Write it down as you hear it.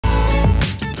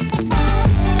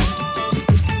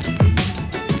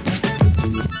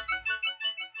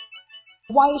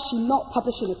Why is she not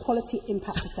publishing equality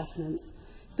impact assessments?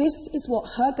 This is what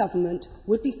her government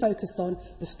would be focused on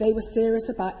if they were serious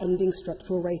about ending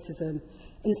structural racism.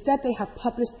 Instead, they have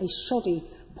published a shoddy,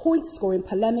 point-scoring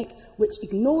polemic which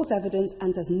ignores evidence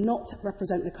and does not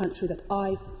represent the country that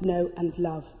I know and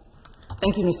love.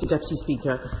 Thank you, Mr. Deputy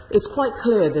Speaker. It's quite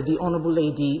clear that the Honourable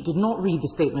Lady did not read the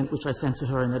statement which I sent to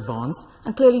her in advance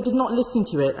and clearly did not listen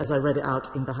to it as I read it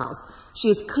out in the House. She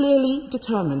is clearly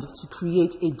determined to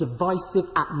create a divisive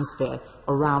atmosphere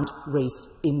around race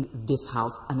in this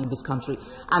House and in this country,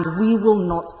 and we will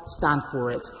not stand for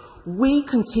it. We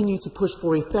continue to push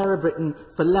for a fairer Britain,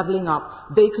 for levelling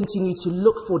up. They continue to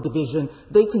look for division.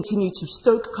 They continue to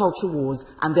stoke culture wars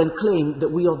and then claim that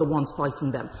we are the ones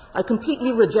fighting them. I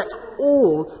completely reject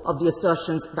all of the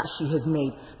assertions that she has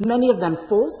made, many of them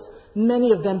false,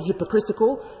 many of them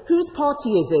hypocritical. Whose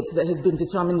party is it that has been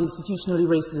determined institutionally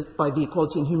racist by the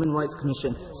Equality and Human Rights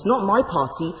Commission? It's not my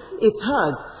party, it's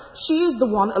hers. She is the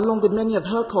one, along with many of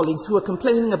her colleagues, who are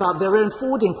complaining about their own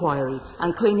Ford inquiry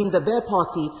and claiming that their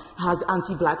party has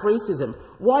anti-black racism.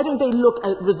 Why don't they look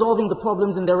at resolving the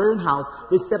problems in their own house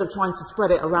instead of trying to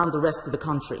spread it around the rest of the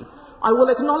country? I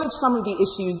will acknowledge some of the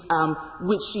issues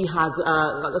which she has,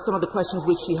 some of the questions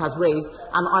which she has raised,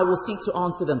 and I will seek to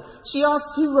answer them. She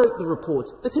asked who wrote the report.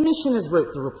 The commissioners wrote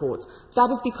the report.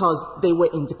 That is because they were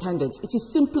independent. It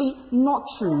is simply not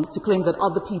true to claim that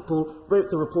other people wrote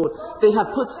the report. They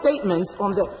have put statements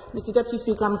on the... Mr. Deputy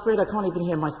Speaker, I'm afraid I can't even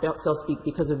hear myself speak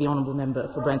because of the Honourable Member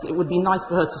for Brent. It would be nice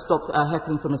for her to stop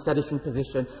heckling from a sedentary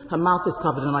position. Her mouth is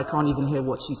covered and I can't even hear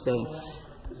what she's saying.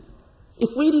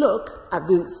 If we look at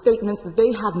the statements that they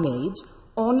have made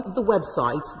on the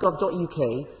website, gov.uk,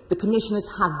 the commissioners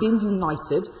have been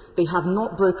united. They have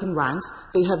not broken ranks.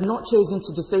 They have not chosen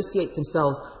to dissociate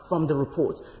themselves from the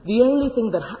report. The only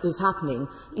thing that is happening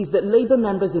is that Labour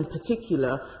members in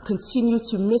particular continue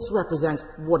to misrepresent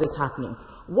what is happening.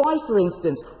 Why, for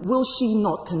instance, will she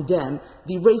not condemn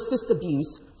the racist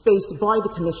abuse faced by the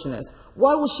commissioners?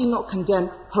 Why will she not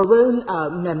condemn her own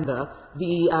member,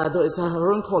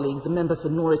 her own colleague, the member for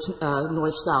Norwich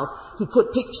South, who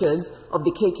put pictures of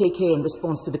the KKK in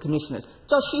response to the commissioners?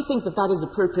 Does she think that that is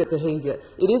appropriate behaviour?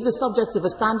 It is the subject of a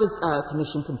Standards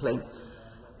Commission complaint.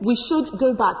 We should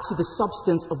go back to the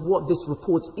substance of what this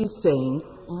report is saying,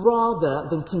 rather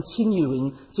than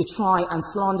continuing to try and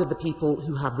slander the people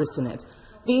who have written it.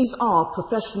 These are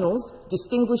professionals,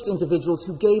 distinguished individuals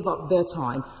who gave up their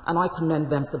time, and I commend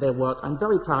them for their work. I'm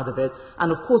very proud of it,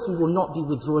 and of course we will not be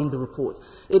withdrawing the report.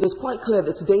 It is quite clear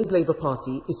that today's Labour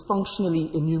Party is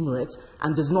functionally innumerate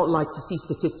and does not like to see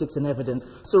statistics and evidence.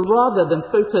 So rather than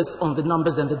focus on the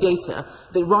numbers and the data,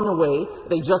 they run away.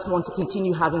 They just want to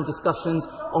continue having discussions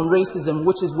on racism,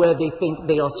 which is where they think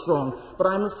they are strong. But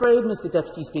I'm afraid, Mr.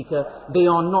 Deputy Speaker, they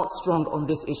are not strong on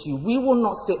this issue. We will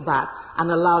not sit back and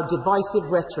allow divisive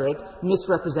rhetoric,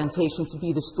 misrepresentation to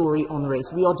be the story on race.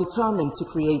 We are determined to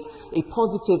create a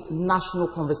positive national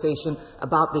conversation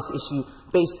about this issue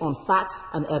based on facts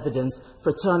and evidence,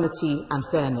 fraternity and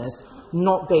fairness,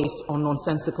 not based on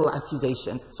nonsensical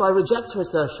accusations. So I reject her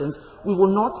assertions. We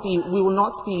will not be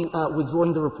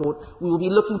withdrawing the report. We will be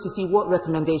looking to see what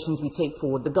recommendations we take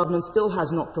forward. The government still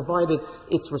has not provided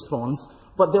its response,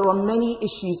 but there are many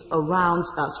issues around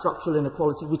structural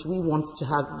inequality which we want to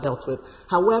have dealt with.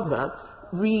 However,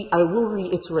 I will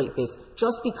reiterate this.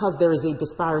 Just because there is a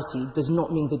disparity does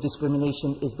not mean that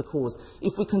discrimination is the cause.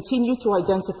 If we continue to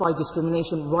identify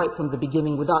discrimination right from the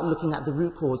beginning without looking at the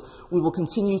root cause, we will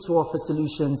continue to offer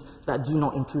solutions that do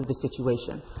not improve the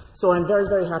situation. So I'm very,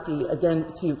 very happy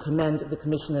again to commend the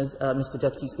Commissioners, Mr.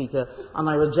 Deputy Speaker, and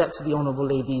I reject the Honourable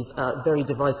Lady's very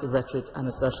divisive rhetoric and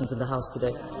assertions in the House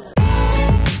today.